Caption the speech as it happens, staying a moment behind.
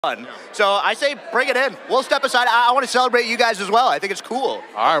fun. So I say bring it in. We'll step aside. I want to celebrate you guys as well. I think it's cool.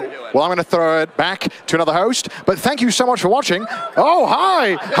 All right. Well, I'm going to throw it back to another host. But thank you so much for watching. Oh,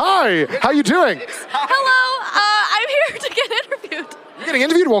 hi. Hi. How you doing? Hello. I'm here to get interviewed. You're getting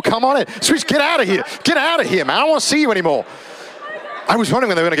interviewed? Well, come on in. Switch, get out of here. Get out of here, man. I don't want to see you anymore. I was wondering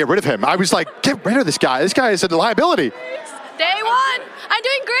when they were going to get rid of him. I was like, get rid of this guy. This guy is a liability. Day one. I'm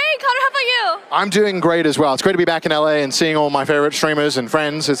doing great. Connor, how about you? I'm doing great as well. It's great to be back in LA and seeing all my favorite streamers and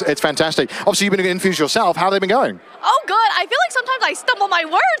friends. It's fantastic. Obviously, you've been infused yourself. How have they been going? Oh, good. I feel like sometimes I stumble my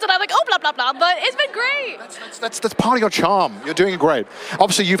words and I'm like, oh, blah, blah, blah, but it's been great. That's part of your charm. You're doing great.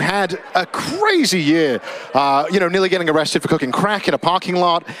 Obviously, you've had a crazy year, nearly getting arrested for cooking crack in a parking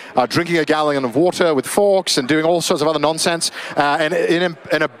lot, drinking a gallon of water with forks and doing all sorts of other nonsense, and in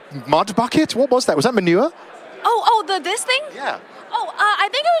a mud bucket. What was that? Was that manure? This thing? Yeah. Oh, I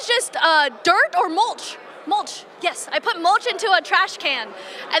think it was just dirt or mulch. Mulch, yes. I put mulch into a trash can,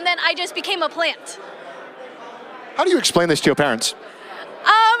 and then I just became a plant. How do you explain this to your parents?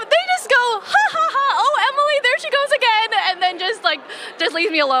 They just go, ha ha ha, oh, Emily, there she goes again, and then just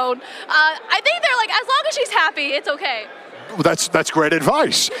leave me alone. I think they're like, as long as she's happy, it's okay. Well, that's great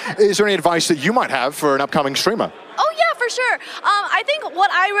advice. Is there any advice that you might have for an upcoming streamer? Oh yeah, for sure. I think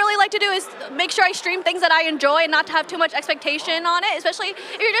what I really like to do is make sure I stream things that I enjoy and not to have too much expectation on it, especially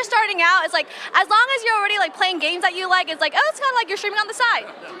if you're just starting out. It's like, as long as you're already like playing games that you like, it's like, oh, it's kind of like you're streaming on the side.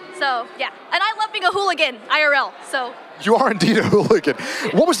 So yeah, and I love being a hooligan, IRL, so. You are indeed a hooligan.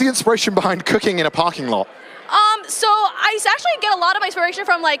 What was the inspiration behind cooking in a parking lot? So I actually get a lot of my inspiration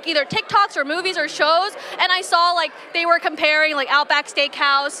from like either TikToks or movies or shows, and I saw like they were comparing like Outback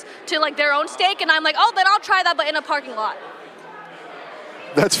Steakhouse to like their own steak, and I'm like, oh, then I'll try that, but in a parking lot.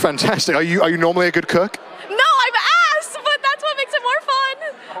 That's fantastic. Are you normally a good cook? No, I'm ass, but that's what makes it more fun.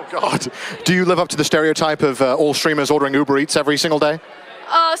 Oh God. Do you live up to the stereotype of all streamers ordering Uber Eats every single day?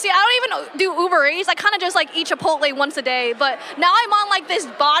 See, I don't even do Uber Eats. I kind of just like eat Chipotle once a day, but now I'm on like this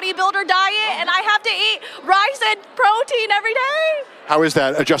bodybuilder diet and I have to eat rice and protein every day. How is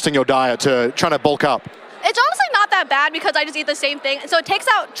that, adjusting your diet to trying to bulk up? It's honestly not that bad because I just eat the same thing. So it takes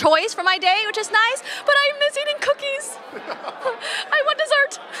out choice from my day, which is nice, but I miss eating cookies. I want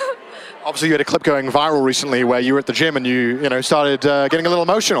dessert. Obviously, you had a clip going viral recently where you were at the gym and you started getting a little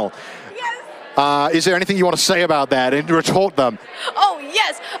emotional. Is there anything you want to say about that and retort them? Oh,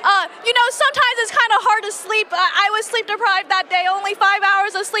 yes. Sometimes it's kind of hard to sleep. I was sleep deprived that day, only 5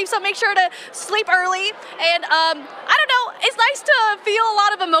 hours of sleep, so make sure to sleep early. And I don't know, it's nice to feel a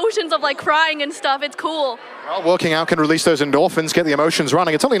lot of emotions of like crying and stuff. It's cool. Well, working out can release those endorphins, get the emotions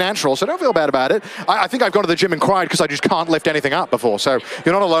running. It's only natural, so don't feel bad about it. I think I've gone to the gym and cried because I just can't lift anything up before, so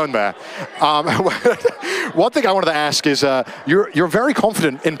you're not alone there. One thing I wanted to ask is, you're very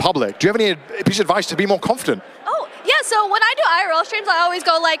confident in public. Do you have any piece of advice to be more confident? Oh, yeah, so when I do IRL streams, I always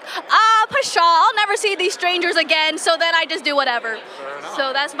go like, pshaw, I'll never see these strangers again, so then I just do whatever.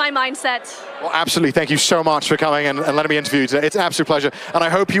 So that's my mindset. Well, absolutely. Thank you so much for coming and letting me interview you today. It's an absolute pleasure, and I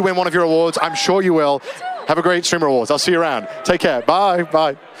hope you win one of your awards. I'm sure you will. Have a great Streamer Awards. I'll see you around. Take care. Bye.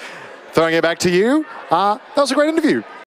 Bye. Throwing it back to you. That was a great interview.